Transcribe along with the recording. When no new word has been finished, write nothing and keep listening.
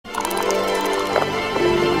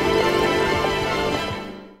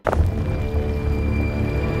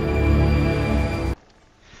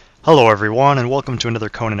Hello everyone, and welcome to another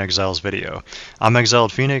Conan Exiles video. I'm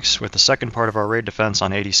Exiled Phoenix with the second part of our raid defense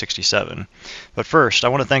on 8067. But first, I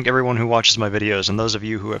want to thank everyone who watches my videos and those of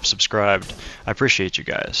you who have subscribed. I appreciate you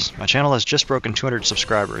guys. My channel has just broken 200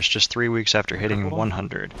 subscribers just 3 weeks after hitting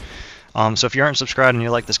 100. So if you aren't subscribed and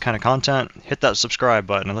you like this kind of content, hit that subscribe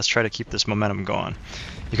button and let's try to keep this momentum going.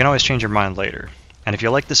 You can always change your mind later. And if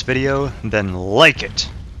you like this video, then like it!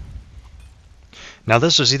 Now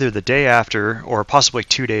this was either the day after, or possibly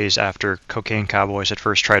 2 days after Cocaine Cowboys had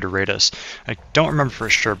first tried to raid us. I don't remember for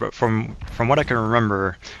sure, but from what I can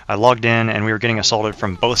remember, I logged in and we were getting assaulted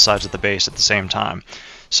from both sides of the base at the same time.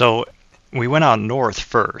 So we went out north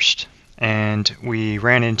first, and we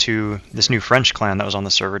ran into this new French clan that was on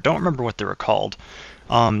the server. Don't remember what they were called.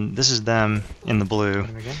 This is them in the blue.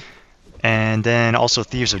 And then also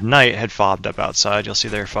Thieves of Night had fobbed up outside. You'll see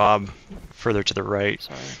their fob further to the right.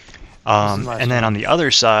 Sorry. And then on the other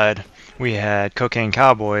side, we had Cocaine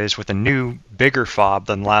Cowboys with a new, bigger fob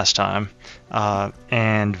than last time,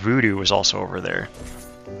 and Voodoo was also over there.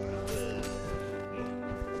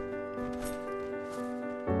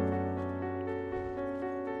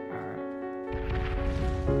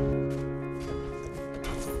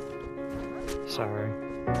 Sorry.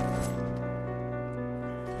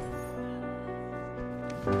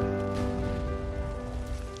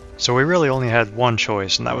 So we really only had one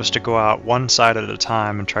choice, and that was to go out one side at a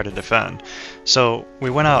time and try to defend. So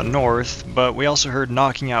we went out north, but we also heard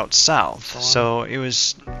knocking out south, so it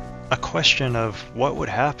was a question of what would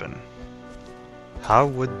happen. How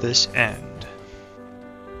would this end?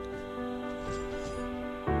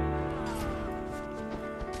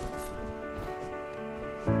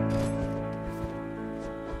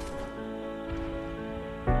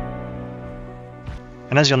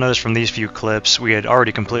 And as you'll notice from these few clips, we had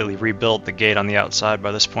already completely rebuilt the gate on the outside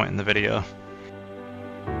by this point in the video.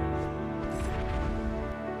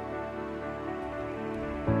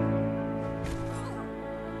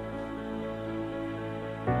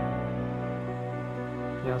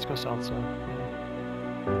 Yeah, let's go south side.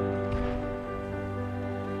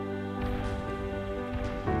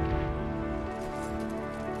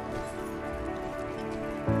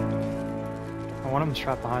 One of them's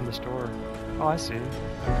trapped behind this door. Oh, I see. Okay.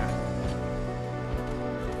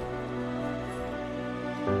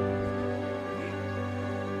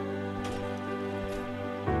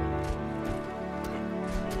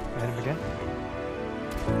 Hit him again.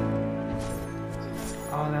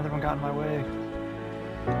 Oh, the other one got in my way.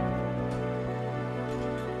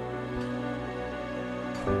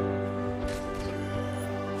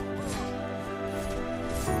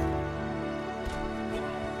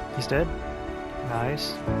 He's dead.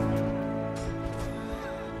 Nice.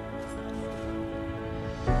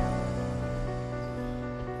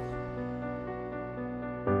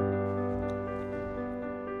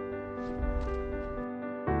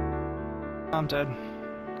 I'm dead.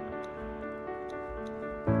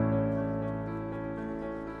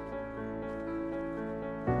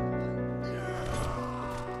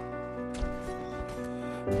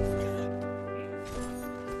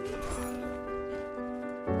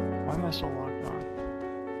 Why am I so locked on?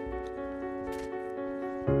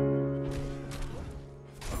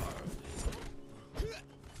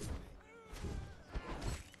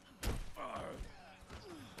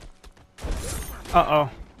 Uh-oh.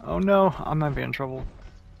 Oh no, I might be in trouble.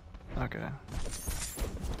 Okay.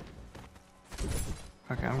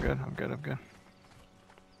 Okay, I'm good, I'm good, I'm good.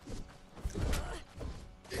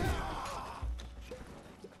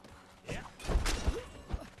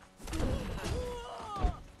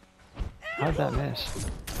 How'd that miss?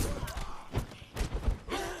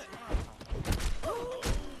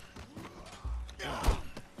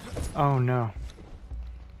 Oh no.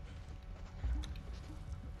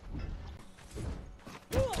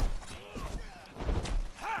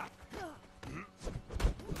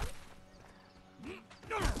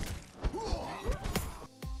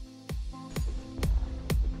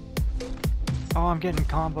 Oh, I'm getting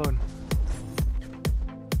comboed.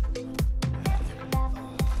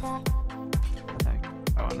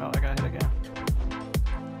 Oh no, I got hit again.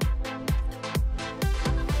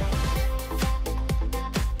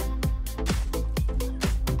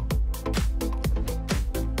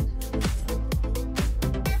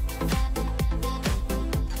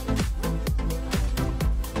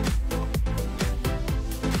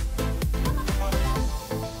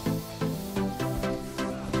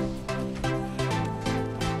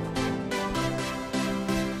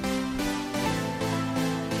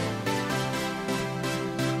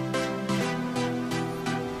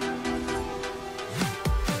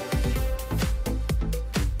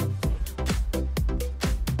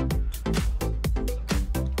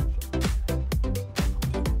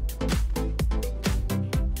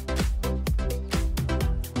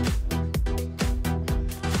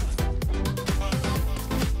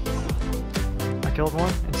 killed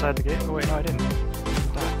one inside the gate. Oh wait, no I didn't.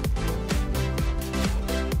 Die.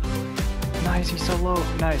 Nice, he's so low.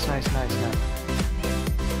 Nice, nice, nice, nice.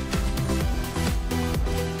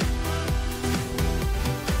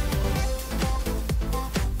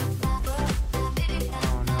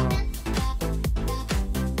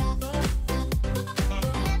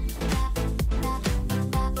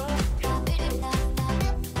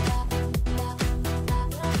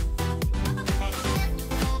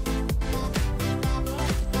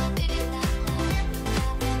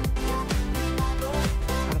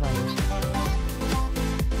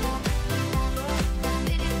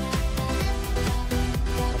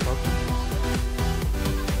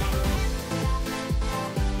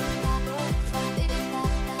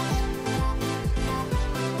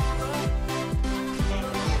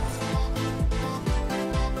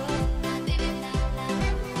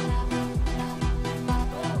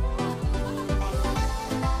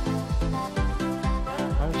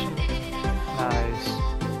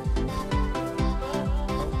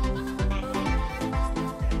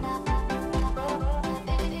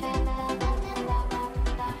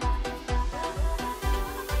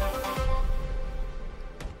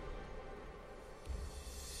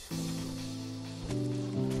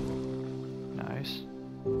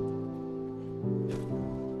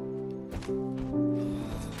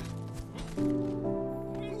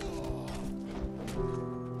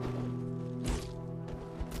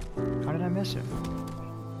 How did I miss him?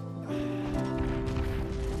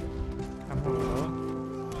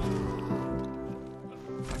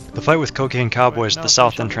 The fight with Cocaine Cowboys at the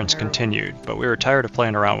south entrance continued, but we were tired of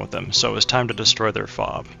playing around with them, so it was time to destroy their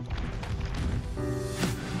fob.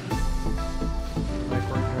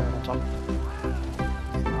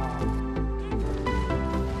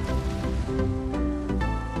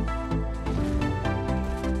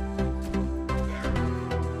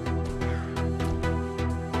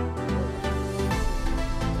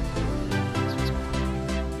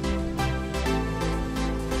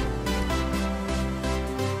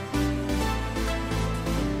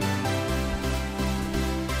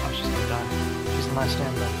 My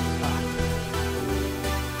stamina.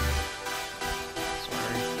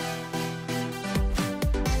 Sorry.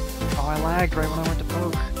 Oh, I lagged right when I went to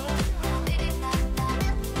poke.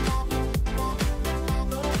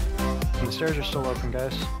 The stairs are still open,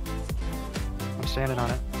 guys. I'm standing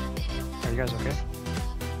on it. Are you guys okay?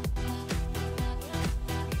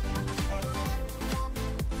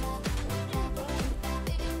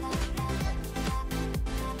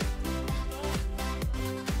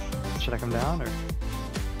 Should I come down, or?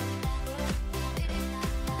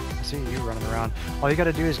 I see you running around. All you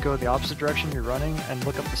gotta do is go the opposite direction you're running and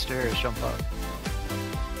look up the stairs, jump up.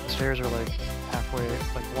 The stairs are like halfway,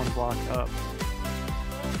 like one block up.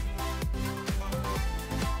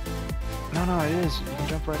 No, no, it is. You can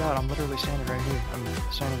jump right out. I'm literally standing right here. I'm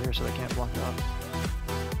standing here so they can't block it up.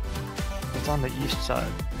 It's on the east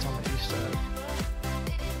side. It's on the east side.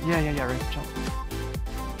 Yeah, right. Jump.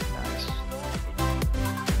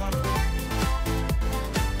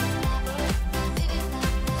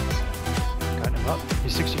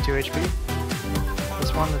 He's 62 HP.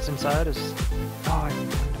 This one that's inside is... Oh, I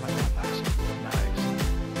went into my backpacks. Nice.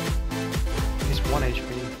 He's 1 HP.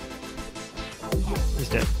 He's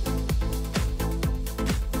dead.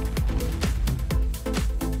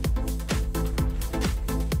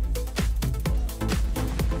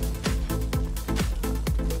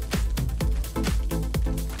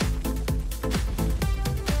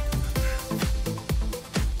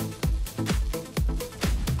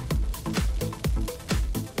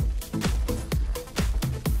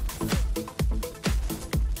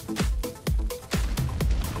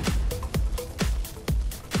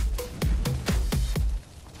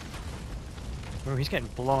 Oh, he's getting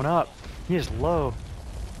blown up. He is low.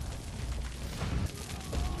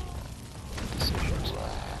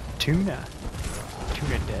 Tuna.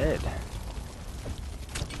 Tuna dead.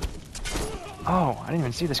 Oh, I didn't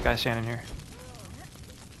even see this guy standing here.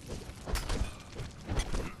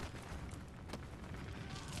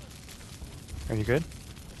 Are you good?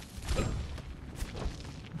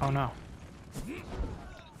 Oh no.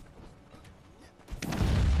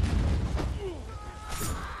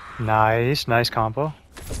 Nice, nice combo.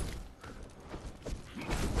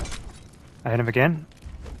 I hit him again.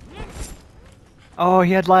 Oh,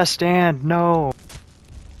 he had last stand. No.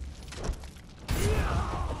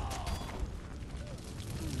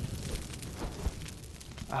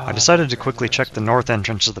 I decided to quickly check the north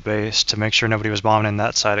entrance of the base to make sure nobody was bombing in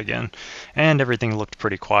that side again, and everything looked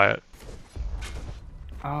pretty quiet.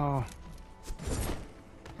 Oh.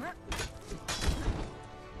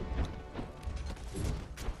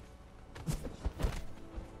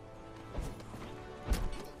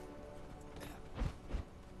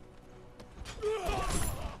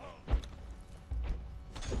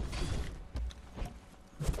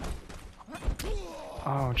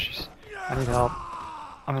 Oh, jeez. I need help.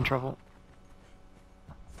 I'm in trouble.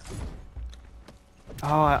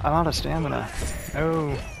 Oh, I'm out of stamina.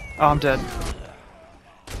 Oh. Oh, I'm dead.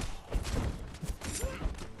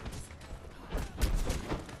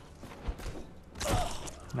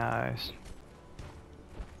 Nice.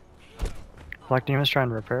 Black Demon's trying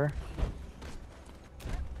to repair.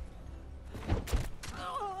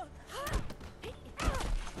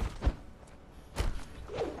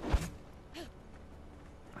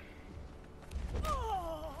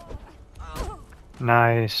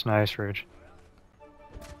 Nice, nice, Ridge.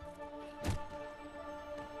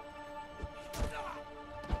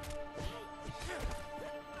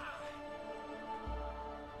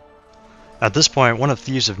 At this point, one of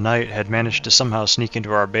Thieves of Night had managed to somehow sneak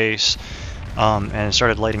into our base and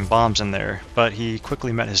started lighting bombs in there, but he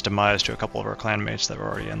quickly met his demise to a couple of our clanmates that were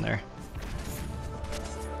already in there.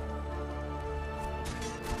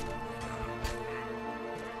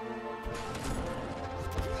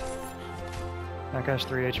 That guy's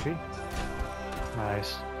 3 HP.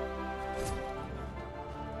 Nice.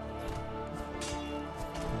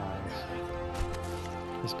 Nice.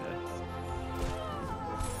 He's dead.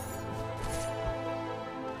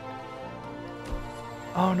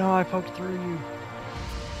 Oh no, I poked through you.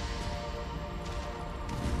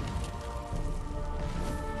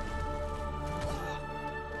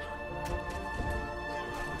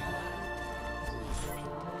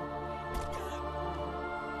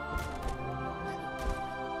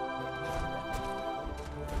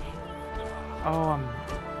 Oh, I'm low.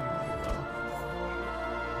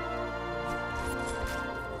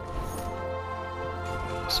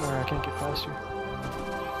 Sorry, I can't get past you.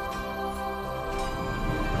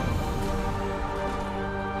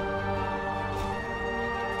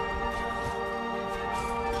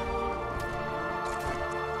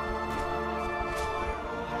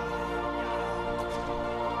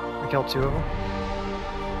 I killed 2 of them.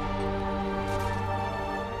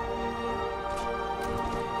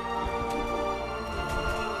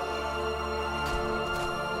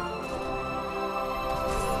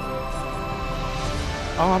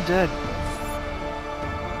 Oh, I'm dead.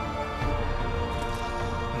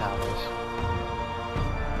 Nice.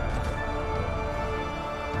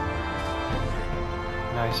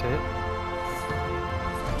 Nice hit.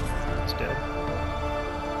 It's dead.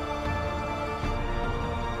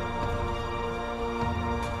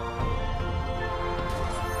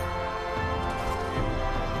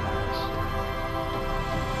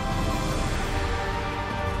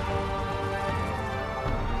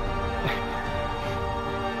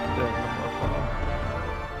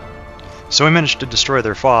 So we managed to destroy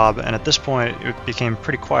their fob, and at this point it became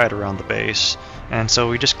pretty quiet around the base, and so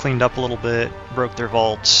we just cleaned up a little bit, broke their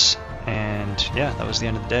vaults, and yeah, that was the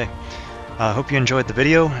end of the day. Hope you enjoyed the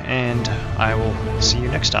video, and I will see you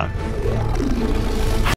next time.